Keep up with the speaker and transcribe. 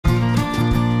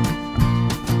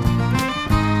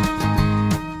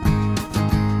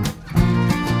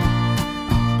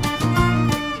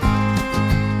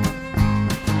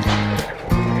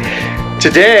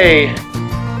Today,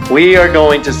 we are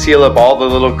going to seal up all the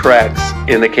little cracks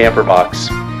in the camper box.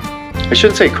 I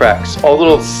shouldn't say cracks, all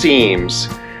little seams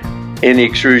in the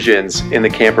extrusions in the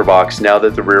camper box now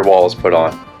that the rear wall is put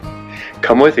on.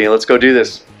 Come with me, let's go do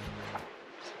this.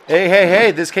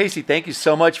 Hey, this is Casey. Thank you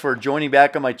so much for joining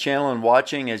back on my channel and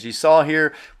watching. As you saw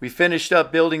here, we finished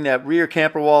up building that rear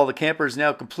camper wall. The camper is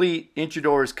now complete. Entry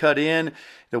door is cut in.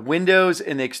 The windows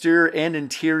and the exterior and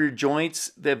interior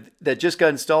joints that just got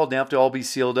installed now have to all be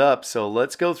sealed up. So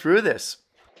let's go through this.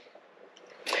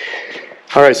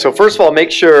 All right, so first of all,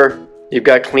 make sure you've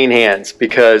got clean hands,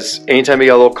 because anytime you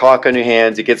got a little caulk on your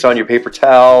hands, it gets on your paper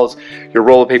towels, your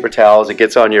roll of paper towels, it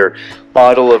gets on your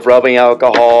bottle of rubbing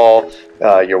alcohol,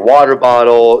 your water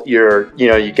bottle,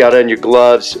 you got on your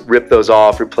gloves, rip those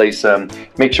off, replace them.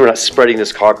 Make sure we're not spreading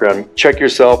this caulk around. Check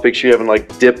yourself, make sure you haven't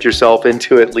like dipped yourself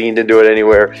into it, leaned into it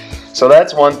anywhere. So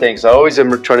that's one thing. So I always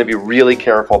am trying to be really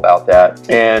careful about that.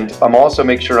 And I'm also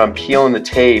making sure I'm peeling the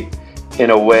tape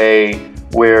in a way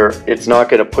where it's not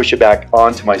going to push it back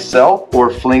onto myself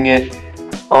or fling it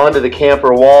onto the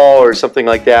camper wall or something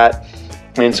like that.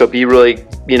 And so be really,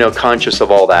 conscious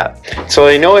of all that. So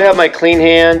I know I have my clean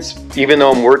hands, even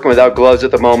though I'm working without gloves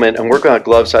at the moment. I'm working on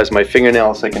glove size my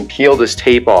fingernails so I can peel this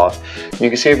tape off. You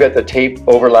can see I've got the tape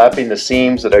overlapping the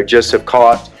seams that I just have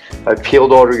caught. I've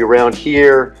peeled all around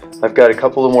here. I've got a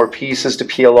couple of more pieces to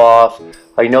peel off.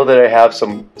 I know that I have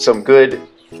some good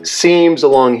seams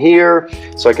along here,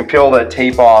 so I can peel that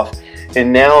tape off.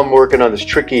 And now I'm working on this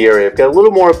tricky area. I've got a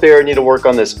little more up there. I need to work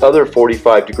on this other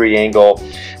 45-degree angle,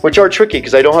 which are tricky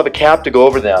because I don't have a cap to go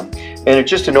over them. And it's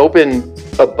just an open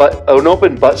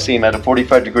butt seam at a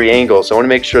 45-degree angle. So I want to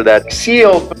make sure that's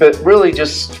sealed, but really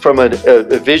just from a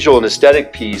visual and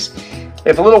aesthetic piece.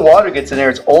 If a little water gets in there,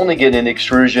 it's only getting in the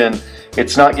extrusion.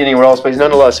 It's not getting anywhere else, but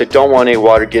nonetheless, I don't want any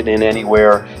water getting in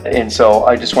anywhere. And so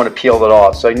I just want to peel it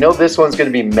off. So I know this one's going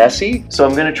to be messy. So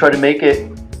I'm going to try to make it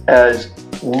as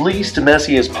least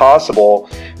messy as possible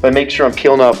by making sure I'm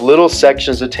peeling off little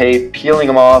sections of tape, peeling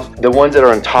them off, the ones that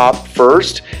are on top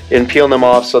first, and peeling them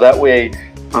off so that way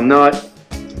I'm not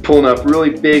pulling up really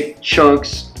big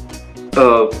chunks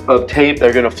of tape that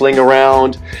are going to fling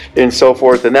around and so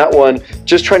forth. And that one,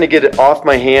 just trying to get it off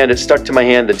my hand, it stuck to my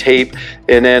hand, the tape,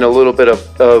 and then a little bit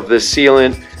of the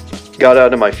sealant got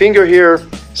out of my finger here,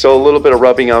 so a little bit of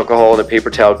rubbing alcohol and a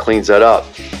paper towel cleans that up.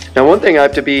 Now, one thing I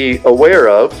have to be aware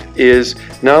of is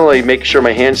not only making sure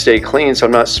my hands stay clean so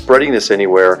I'm not spreading this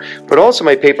anywhere, but also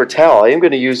my paper towel. I am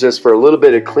going to use this for a little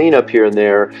bit of cleanup here and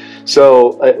there.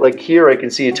 So like here I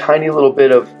can see a tiny little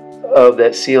bit of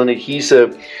that sealant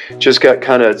adhesive just got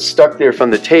kind of stuck there from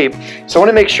the tape. So I want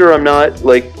to make sure I'm not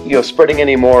like spreading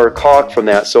any more caulk from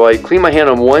that. So I clean my hand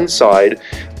on one side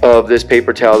of this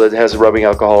paper towel that has rubbing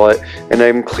alcohol in it, and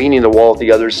I'm cleaning the wall at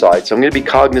the other side. So I'm going to be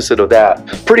cognizant of that.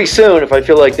 Pretty soon, if I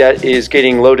feel like that is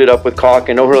getting loaded up with caulk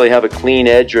and don't really have a clean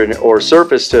edge or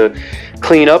surface to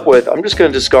clean up with, I'm just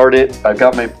going to discard it. I've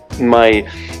got my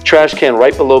trash can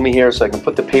right below me here, so I can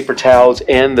put the paper towels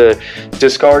and the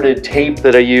discarded tape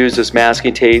that I use, this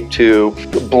masking tape, to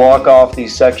block off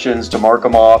these sections, to mark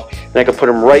them off, and I can put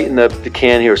them right in the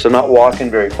can here, so I'm not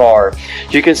walking very far.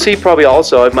 You can see probably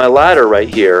also I have my ladder right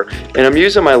here, and I'm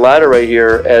using my ladder right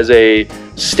here as a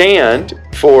stand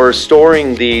for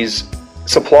storing these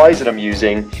supplies that I'm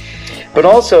using. But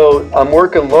also, I'm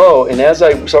working low, and as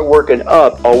I start working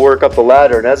up, I'll work up the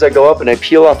ladder, and as I go up and I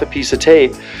peel off a piece of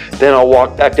tape, then I'll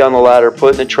walk back down the ladder, put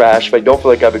it in the trash if I don't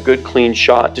feel like I have a good clean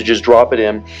shot to just drop it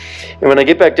in. And when I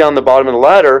get back down the bottom of the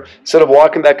ladder, instead of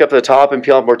walking back up to the top and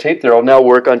peel off more tape there, I'll now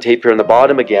work on tape here on the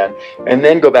bottom again, and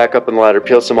then go back up on the ladder,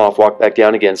 peel some off, walk back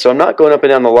down again. So I'm not going up and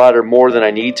down the ladder more than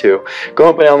I need to. Going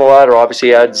up and down the ladder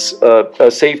obviously adds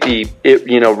a safety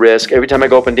risk. Every time I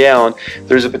go up and down,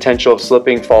 there's a potential of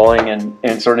slipping, falling,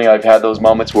 and certainly I've had those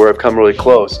moments where I've come really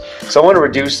close. So I want to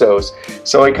reduce those.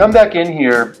 So I come back in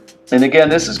here, and again,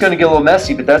 this is going to get a little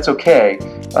messy, but that's okay.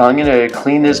 I'm going to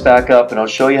clean this back up, and I'll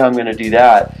show you how I'm going to do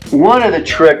that. One of the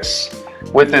tricks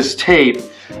with this tape,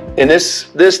 and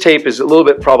this tape is a little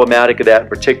bit problematic of that in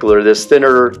particular, this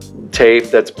thinner tape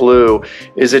that's blue,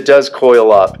 is it does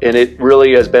coil up, and it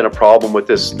really has been a problem with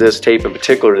this tape in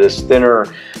particular, this thinner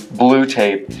blue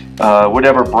tape,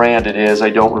 whatever brand it is, I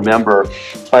don't remember.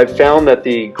 I've found that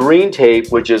the green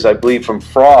tape, which is I believe from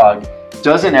Frog,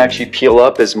 doesn't actually peel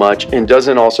up as much and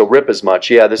doesn't also rip as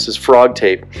much. Yeah, this is Frog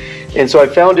tape. And so I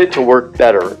found it to work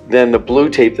better than the blue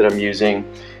tape that I'm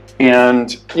using.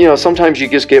 And sometimes you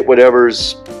just get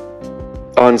whatever's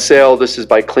on sale. This is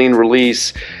by Clean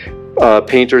Release.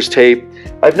 painter's tape.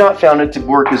 I've not found it to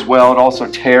work as well. It also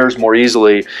tears more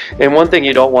easily. And one thing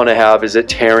you don't want to have is it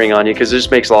tearing on you, because it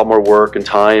just makes a lot more work and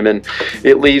time, and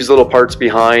it leaves little parts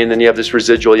behind. Then you have this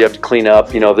residual you have to clean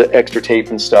up, you know, the extra tape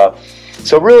and stuff.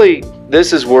 So really,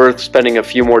 this is worth spending a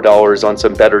few more dollars on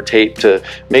some better tape to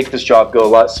make this job go a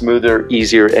lot smoother,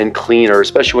 easier, and cleaner,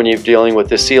 especially when you're dealing with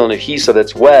the sealant adhesive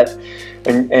that's wet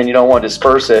and you don't want to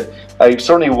disperse it. I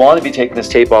certainly want to be taking this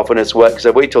tape off when it's wet, because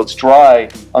if I wait till it's dry,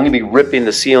 I'm going to be ripping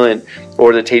the sealant,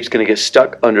 or the tape's going to get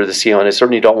stuck under the sealant. I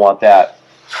certainly don't want that.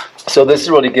 So this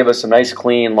is really to give us some nice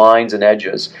clean lines and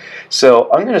edges.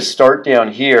 So I'm going to start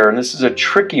down here, and this is a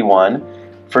tricky one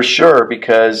for sure,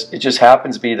 because it just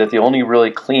happens to be that the only really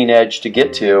clean edge to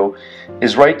get to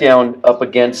is right down up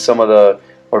against some of the,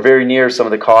 or very near some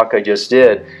of the caulk I just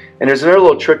did. And there's another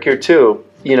little trick here too.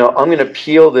 You know, I'm going to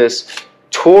peel this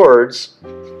towards,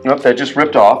 nope, that just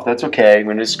ripped off. That's okay. I'm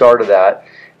going to discard of that.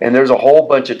 And there's a whole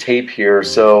bunch of tape here,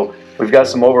 so we've got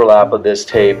some overlap of this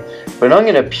tape. But I'm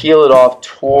going to peel it off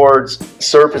towards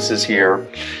surfaces here.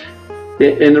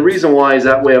 And the reason why is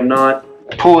that way I'm not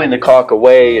pulling the caulk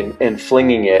away and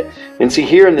flinging it. And see,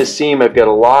 here in this seam I've got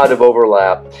a lot of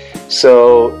overlap.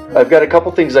 So I've got a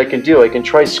couple things I can do. I can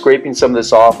try scraping some of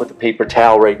this off with a paper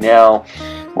towel right now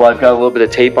while I've got a little bit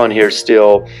of tape on here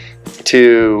still,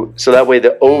 so that way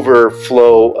the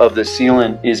overflow of the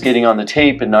sealant is getting on the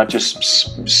tape and not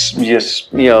just you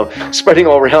know, spreading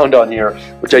all around on here,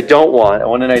 which I don't want. I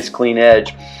want a nice clean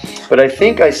edge. But I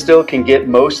think I still can get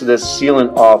most of this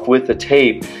sealant off with the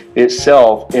tape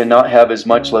itself and not have as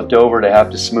much left over to have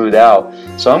to smooth out.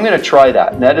 So I'm going to try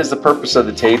that. And that is the purpose of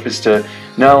the tape, is to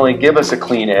not only give us a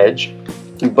clean edge,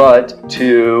 but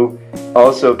to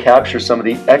also capture some of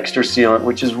the extra sealant,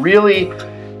 which is really,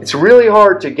 it's really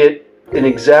hard to get an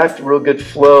exact real good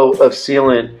flow of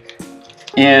sealant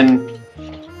in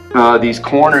these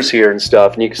corners here and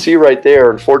stuff. And you can see right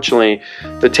there, unfortunately,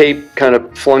 the tape kind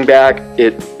of flung back.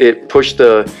 It pushed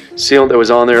the sealant that was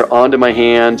on there onto my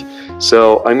hand.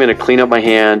 So I'm going to clean up my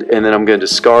hand, and then I'm going to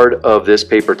discard of this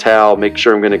paper towel. Make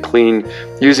sure I'm going to clean,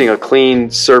 using a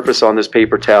clean surface on this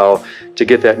paper towel to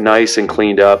get that nice and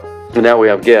cleaned up. And that way,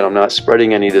 again, I'm not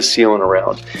spreading any of this sealant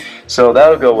around. So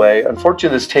that'll go away.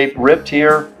 Unfortunately, this tape ripped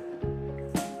here.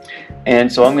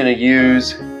 And so I'm going to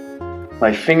use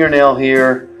my fingernail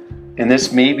here. And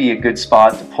this may be a good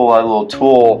spot to pull out a little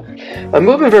tool. I'm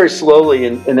moving very slowly,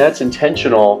 and that's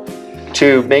intentional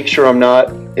to make sure I'm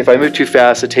not, if I move too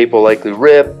fast, the tape will likely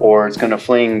rip, or it's going to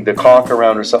fling the caulk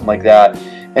around or something like that.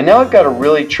 And now I've got a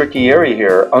really tricky area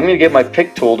here. I'm going to get my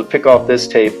pick tool to pick off this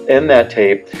tape and that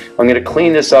tape. I'm going to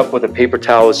clean this up with a paper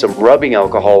towel with some rubbing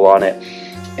alcohol on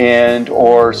it,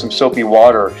 or some soapy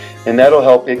water, and that'll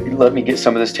help let me get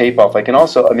some of this tape off. I can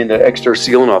also, the extra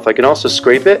sealant off. I can also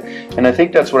scrape it, and I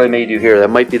think that's what I may do here. That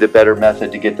might be the better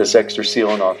method to get this extra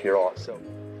sealant off here also.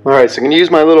 All right, so I'm going to use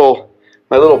my little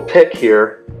pick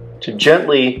here to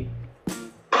gently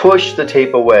push the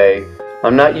tape away.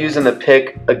 I'm not using the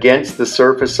pick against the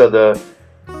surface of the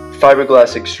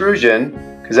fiberglass extrusion,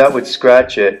 because that would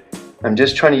scratch it. I'm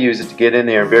just trying to use it to get in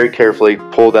there and very carefully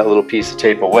pull that little piece of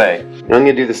tape away. And I'm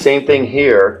going to do the same thing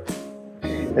here.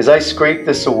 As I scrape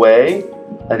this away,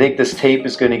 I think this tape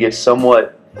is going to get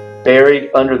somewhat buried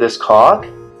under this caulk,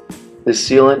 this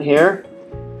sealant here.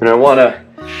 And I want to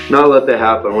not let that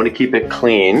happen. I want to keep it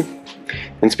clean.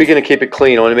 And speaking of keep it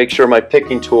clean, I want to make sure my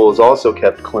picking tool is also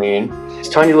kept clean. It's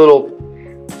a tiny little,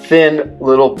 thin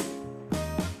little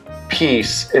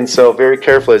piece, and so very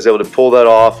carefully I was able to pull that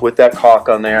off with that caulk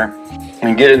on there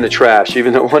and get it in the trash,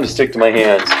 even though it wanted to stick to my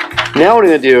hands. Now what I'm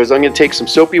going to do is I'm going to take some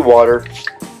soapy water.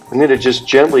 I'm going to just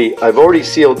gently, I've already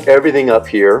sealed everything up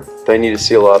here that I need to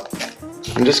seal up.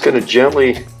 I'm just going to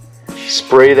gently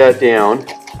spray that down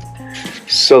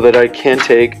so that I can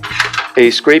take a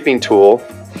scraping tool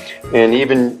and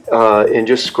even and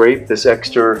just scrape this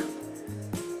extra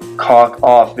caulk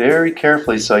off very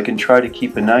carefully, so I can try to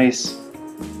keep a nice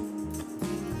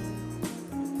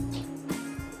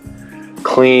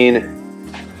clean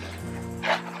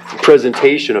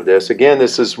presentation of this. Again,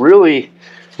 this is really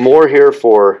more here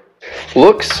for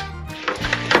looks,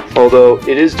 although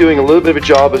it is doing a little bit of a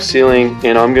job of sealing.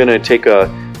 And I'm going to take a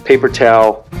paper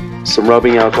towel, some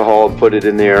rubbing alcohol, and put it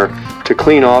in there to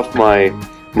clean off my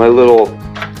little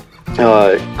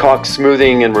caulk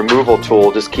smoothing and removal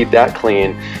tool. Just keep that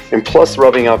clean, and plus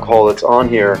rubbing alcohol that's on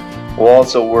here will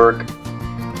also work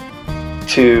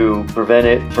to prevent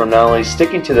it from not only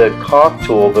sticking to the caulk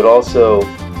tool, but also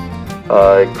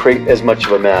create as much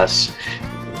of a mess.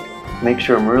 Make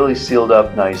sure I'm really sealed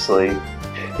up nicely.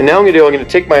 And now I'm going to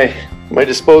take my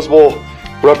disposable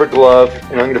rubber glove,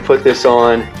 and I'm going to put this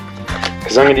on, because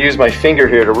because I'm going to use my finger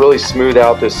here to really smooth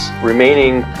out this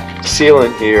remaining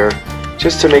sealant here,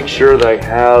 just to make sure that I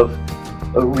have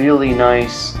a really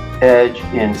nice edge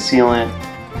in sealant.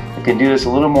 I can do this a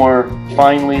little more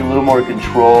finely, a little more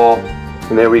control,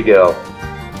 and there we go.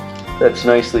 That's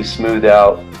nicely smoothed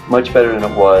out, much better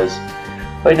than it was.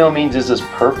 By no means is this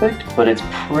perfect, but it's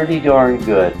pretty darn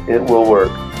good. It will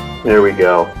work. There we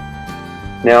go.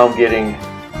 Now I'm getting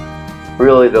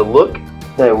really the look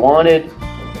that I wanted.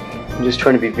 I'm just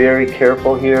trying to be very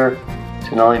careful here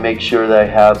to not only make sure that I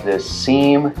have this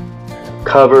seam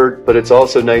covered, but it's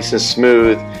also nice and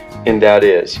smooth, and that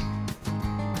is.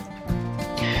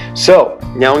 So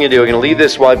now I'm going to leave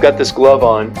this while I've got this glove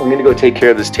on. I'm going to go take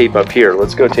care of this tape up here.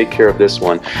 Let's go take care of this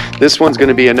one. This one's going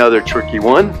to be another tricky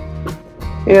one.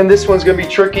 And this one's going to be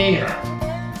tricky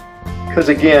because,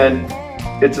 again,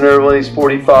 it's another one of these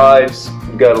 45s.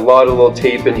 We've got a lot of little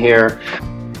tape in here.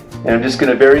 And I'm just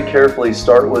going to very carefully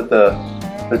start with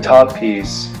the top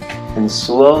piece and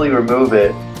slowly remove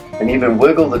it and even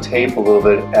wiggle the tape a little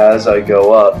bit as I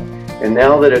go up. And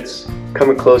now that it's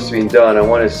coming close to being done, I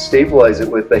want to stabilize it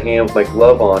with the hand with my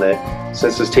glove on it,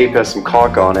 since this tape has some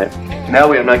caulk on it. And that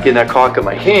way I'm not getting that caulk in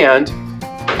my hand,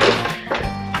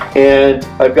 and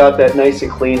I've got that nice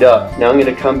and cleaned up. Now I'm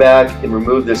going to come back and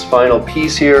remove this final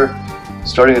piece here,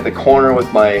 starting at the corner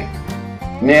with my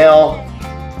nail.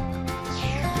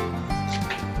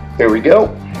 There we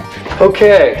go.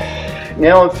 Okay,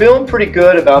 now I'm feeling pretty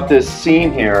good about this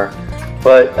seam here,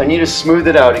 but I need to smooth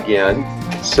it out again.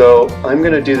 So I'm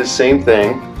going to do the same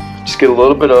thing, just get a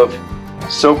little bit of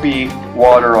soapy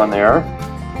water on there.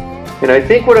 And I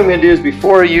think what I'm going to do is,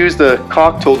 before I use the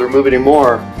caulk tool to remove any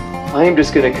more, I'm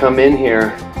just going to come in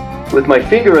here with my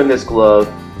finger in this glove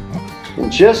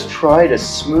and just try to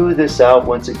smooth this out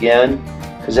once again,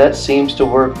 because that seems to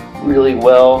work really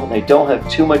well. And I don't have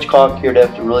too much caulk here to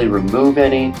have to really remove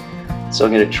any. So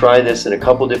I'm going to try this in a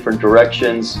couple different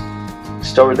directions.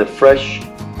 Start with a fresh,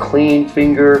 clean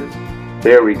finger.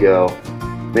 There we go.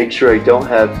 Make sure I don't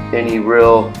have any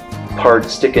real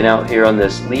parts sticking out here on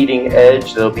this leading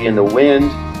edge that'll be in the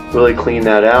wind. Really clean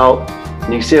that out.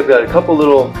 And you can see I've got a couple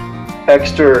little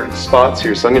extra spots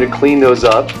here, so I'm going to clean those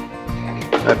up.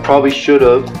 I probably should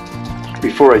have,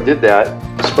 before I did that,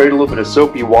 sprayed a little bit of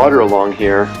soapy water along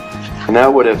here, and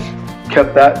that would have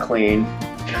kept that clean.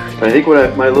 And I think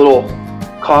what my little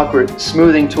caulk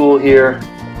smoothing tool here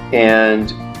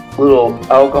and little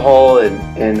alcohol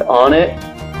and on it,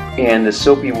 and the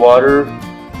soapy water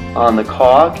on the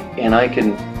caulk, and I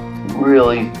can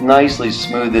really nicely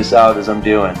smooth this out as I'm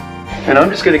doing. And I'm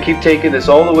just going to keep taking this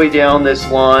all the way down this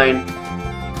line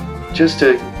just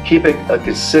to keep it a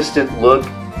consistent look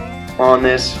on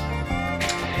this.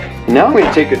 And now I'm going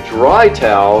to take a dry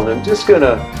towel and I'm just going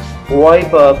to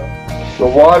wipe up the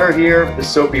water here, the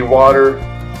soapy water,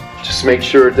 just to make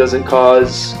sure it doesn't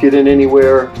get in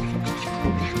anywhere.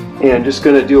 And just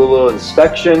going to do a little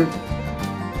inspection,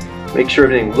 make sure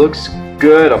everything looks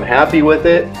good. I'm happy with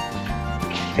it,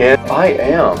 and I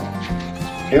am.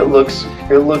 It looks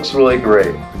really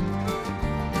great.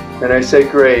 And I say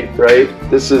great, right?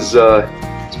 This is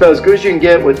it's about as good as you can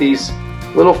get with these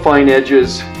little fine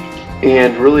edges,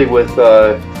 and really with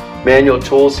manual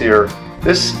tools here.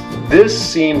 This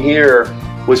seam here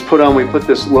was put on. We put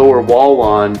this lower wall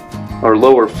on, or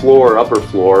lower floor, upper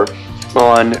floor,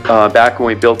 on back when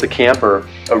we built the camper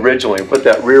originally. We put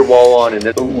that rear wall on and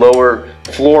the lower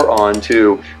floor on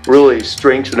to really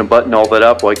strengthen and button all that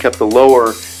up, while I kept the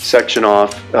lower section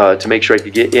off to make sure I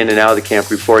could get in and out of the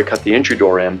camper before I cut the entry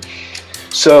door in.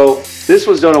 So this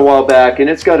was done a while back, and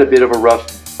it's got a bit of a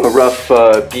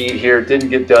rough bead here. It didn't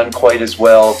get done quite as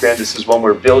well. Granted, this is when we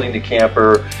were building the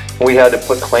camper, and we had to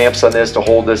put clamps on this to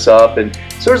hold this up, and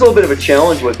so there's a little bit of a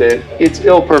challenge with it. It's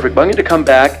ill perfect, but I'm going to come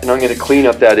back and I'm going to clean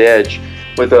up that edge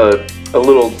with a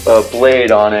little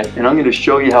blade on it, and I'm going to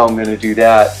show you how I'm going to do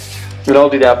that. And I'll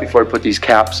do that before I put these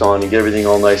caps on and get everything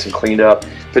all nice and cleaned up.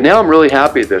 But now I'm really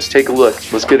happy with this. Take a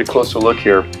look. Let's get a closer look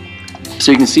here.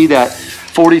 So you can see that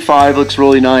 45 looks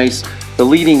really nice. The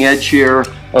leading edge here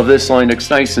of this line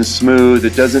looks nice and smooth.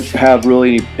 It doesn't have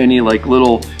really any like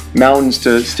little mountains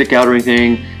to stick out or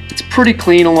anything. It's pretty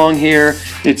clean along here.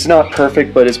 It's not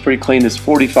perfect, but it's pretty clean. This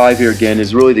 45 here again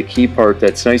is really the key part.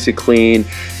 That's nice and clean.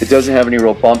 It doesn't have any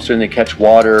real bumps or anything that catch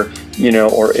water, you know,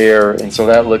 or air, and so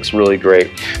that looks really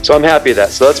great. So I'm happy with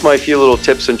that. So that's my few little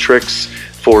tips and tricks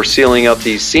for sealing up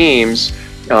these seams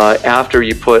after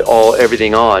you put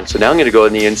everything on. So now I'm going to go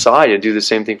in the inside and do the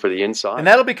same thing for the inside. And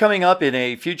that'll be coming up in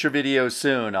a future video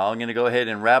soon. I'm going to go ahead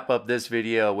and wrap up this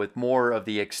video with more of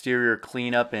the exterior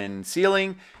cleanup and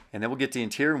sealing. and then we'll get to the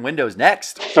interior and windows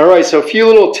next. All right, so a few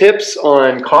little tips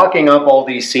on caulking up all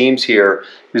these seams here.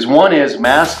 One is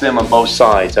mask them on both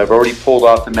sides. I've already pulled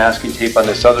off the masking tape on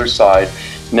this other side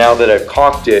now that I've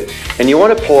caulked it. And you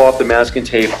want to pull off the masking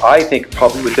tape, I think,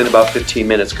 probably within about 15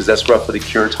 minutes because that's roughly the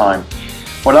cure time.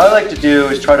 What I like to do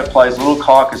is try to apply as little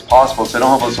caulk as possible so I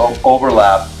don't have this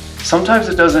overlap. Sometimes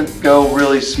it doesn't go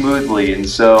really smoothly, and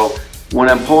so when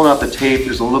I'm pulling out the tape,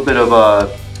 there's a little bit of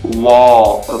a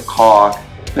wall of caulk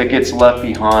that gets left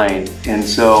behind. And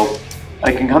so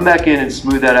I can come back in and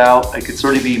smooth that out. I could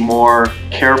sort of be more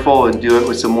careful and do it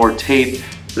with some more tape,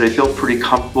 but I feel pretty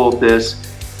comfortable with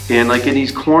this. And like in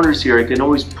these corners here, I can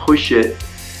always push it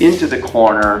into the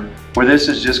corner where this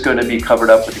is just going to be covered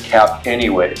up with the cap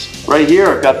anyways. Right here,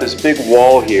 I've got this big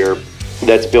wall here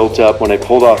that's built up when I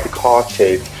pulled off the caulk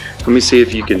tape. Let me see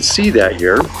if you can see that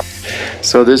here.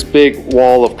 So this big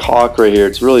wall of caulk right here,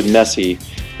 it's really messy,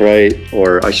 right?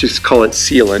 Or I should call it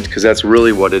sealant because that's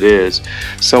really what it is.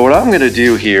 So what I'm going to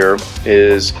do here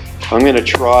is I'm going to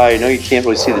try, I know you can't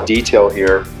really see the detail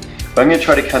here, but I'm going to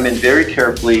try to come in very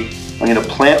carefully. I'm going to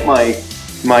plant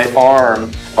my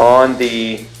arm on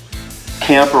the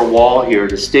camper wall here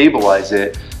to stabilize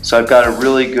it. So I've got a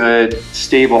really good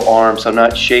stable arm so I'm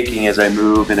not shaking as I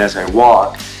move and as I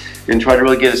walk. And try to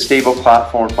really get a stable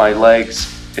platform for my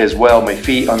legs as well, my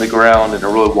feet on the ground in a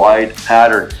really wide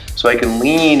pattern so I can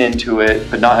lean into it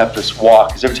but not have to walk,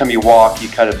 because every time you walk you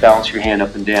kind of bounce your hand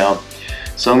up and down.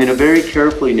 So I'm going to very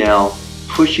carefully now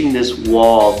pushing this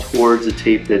wall towards the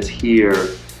tape that's here.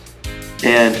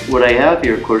 And what I have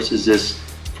here, of course, is this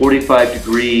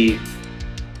 45-degree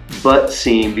butt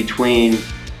seam between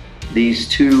these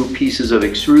two pieces of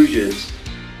extrusions.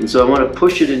 And so I want to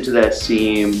push it into that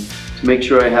seam to make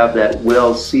sure I have that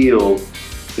well sealed.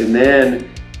 And then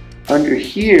under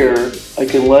here, I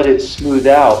can let it smooth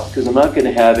out because I'm not going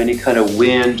to have any kind of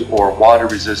wind or water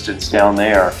resistance down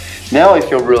there. Now I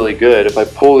feel really good. If I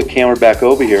pull the camera back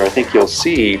over here, I think you'll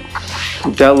see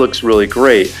that looks really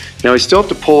great. Now I still have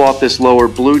to pull off this lower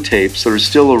blue tape, so there's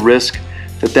still a risk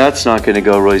that that's not going to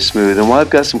go really smooth. And while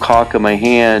I've got some caulk on my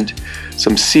hand,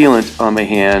 some sealant on my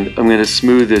hand, I'm going to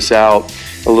smooth this out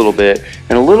a little bit.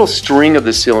 And a little string of the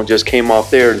sealant just came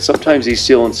off there, and sometimes these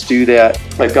sealants do that.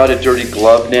 I've got a dirty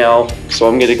glove now, so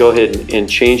I'm going to go ahead and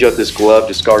change out this glove,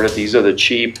 discard it. These are the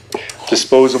cheap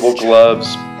disposable gloves,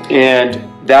 and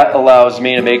that allows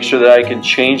me to make sure that I can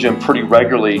change them pretty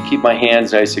regularly, keep my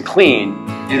hands nice and clean.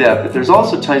 Do that, but there's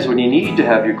also times when you need to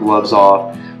have your gloves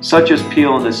off, such as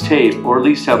peeling this tape, or at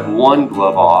least have one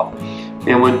glove off.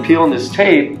 And when peeling this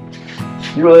tape,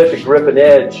 you really have to grip an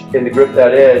edge, and to grip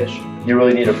that edge, you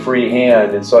really need a free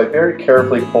hand. And so I very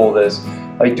carefully pull this.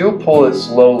 I do pull it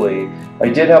slowly. I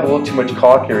did have a little too much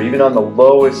caulk here, even on the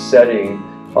lowest setting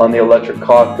on the electric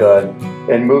caulk gun,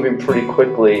 and moving pretty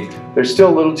quickly. There's still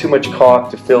a little too much caulk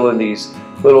to fill in these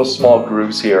little small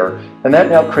grooves here. And that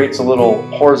now creates a little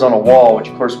horizontal wall, which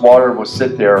of course water will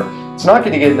sit there. It's not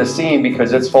going to get in the seam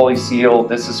because it's fully sealed.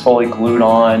 This is fully glued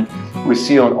on with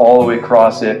sealant all the way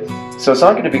across it. So it's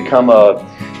not going to become a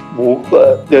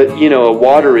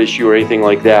water issue or anything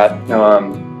like that,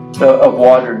 of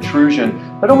water intrusion.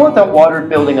 I don't want that water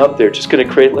building up there. It's just going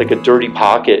to create like a dirty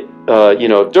pocket,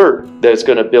 of dirt that's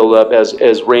going to build up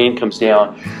as rain comes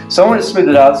down. So I want to smooth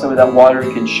it out so that water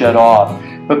can shed off.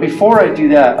 But before I do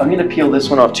that, I'm going to peel this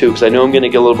one off too, because I know I'm going to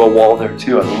get a little bit of wall there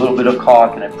too. I have a little bit of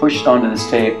caulk, and I pushed onto this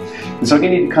tape. And so I'm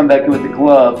going to need to come back in with the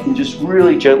glove and just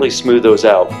really gently smooth those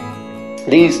out.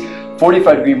 These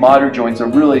 45-degree miter joints are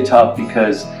really tough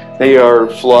because they are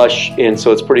flush, and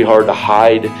so it's pretty hard to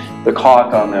hide the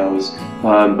caulk on those.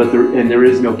 There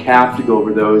is no cap to go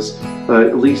over those,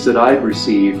 at least that I've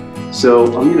received. So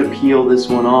I'm going to peel this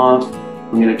one off.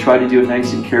 I'm going to try to do it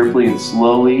nice and carefully and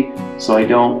slowly so I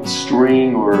don't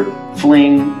string or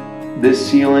fling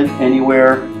this sealant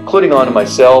anywhere, including onto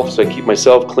myself, so I keep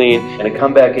myself clean. And I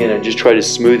come back in and just try to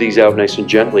smooth these out nice and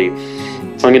gently.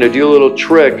 I'm going to do a little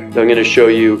trick that I'm going to show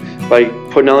you by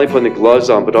not only putting the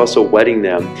gloves on, but also wetting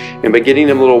them. And by getting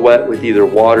them a little wet with either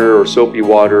water or soapy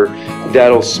water,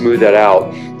 that'll smooth that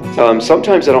out.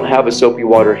 Sometimes I don't have a soapy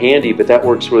water handy, but that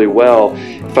works really well.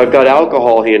 If I've got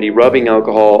alcohol handy, rubbing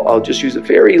alcohol, I'll just use a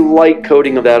very light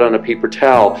coating of that on a paper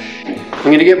towel. I'm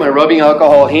going to get my rubbing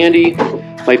alcohol handy,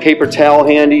 my paper towel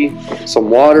handy,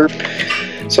 some water.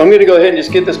 So I'm going to go ahead and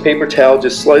just get this paper towel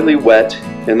just slightly wet,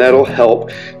 and that'll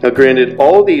help. Now granted,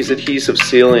 all these adhesive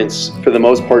sealants, for the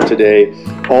most part today,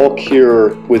 all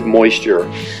cure with moisture.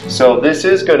 So this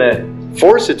is going to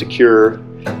force it to cure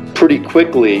pretty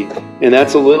quickly, and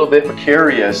that's a little bit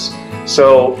precarious.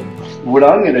 So what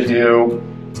I'm going to do,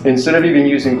 instead of even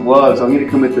using gloves, I'm going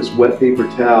to come with this wet paper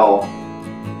towel,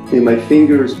 and my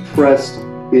fingers pressed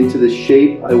into the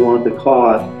shape I want the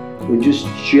caulk and just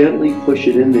gently push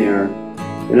it in there.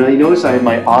 And I notice I have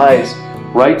my eyes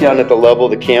right down at the level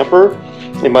of the camper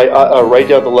and my right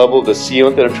down at the level of the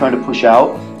sealant that I'm trying to push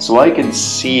out, so I can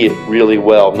see it really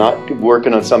well. I'm not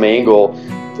working on some angle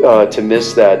to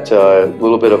miss that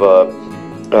little bit of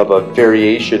a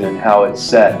variation in how it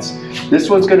sets. This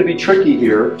one's going to be tricky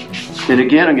here, and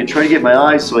again I'm going to try to get my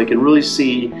eyes so I can really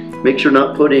see, make sure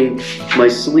not putting my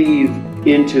sleeve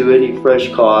into any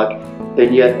fresh caulk,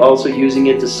 and yet also using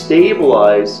it to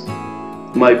stabilize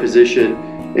my position,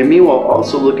 and meanwhile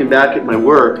also looking back at my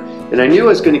work. And I knew I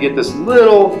was going to get this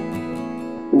little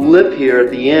lip here at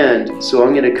the end, so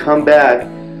I'm going to come back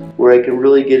where I can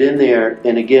really get in there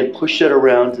and again push it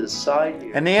around to the side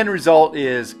here. And the end result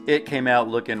is it came out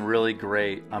looking really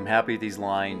great. I'm happy with these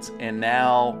lines, and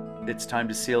now it's time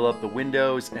to seal up the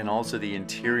windows and also the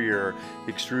interior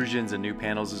extrusions and new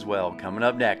panels as well. Coming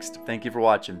up next. Thank you for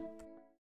watching.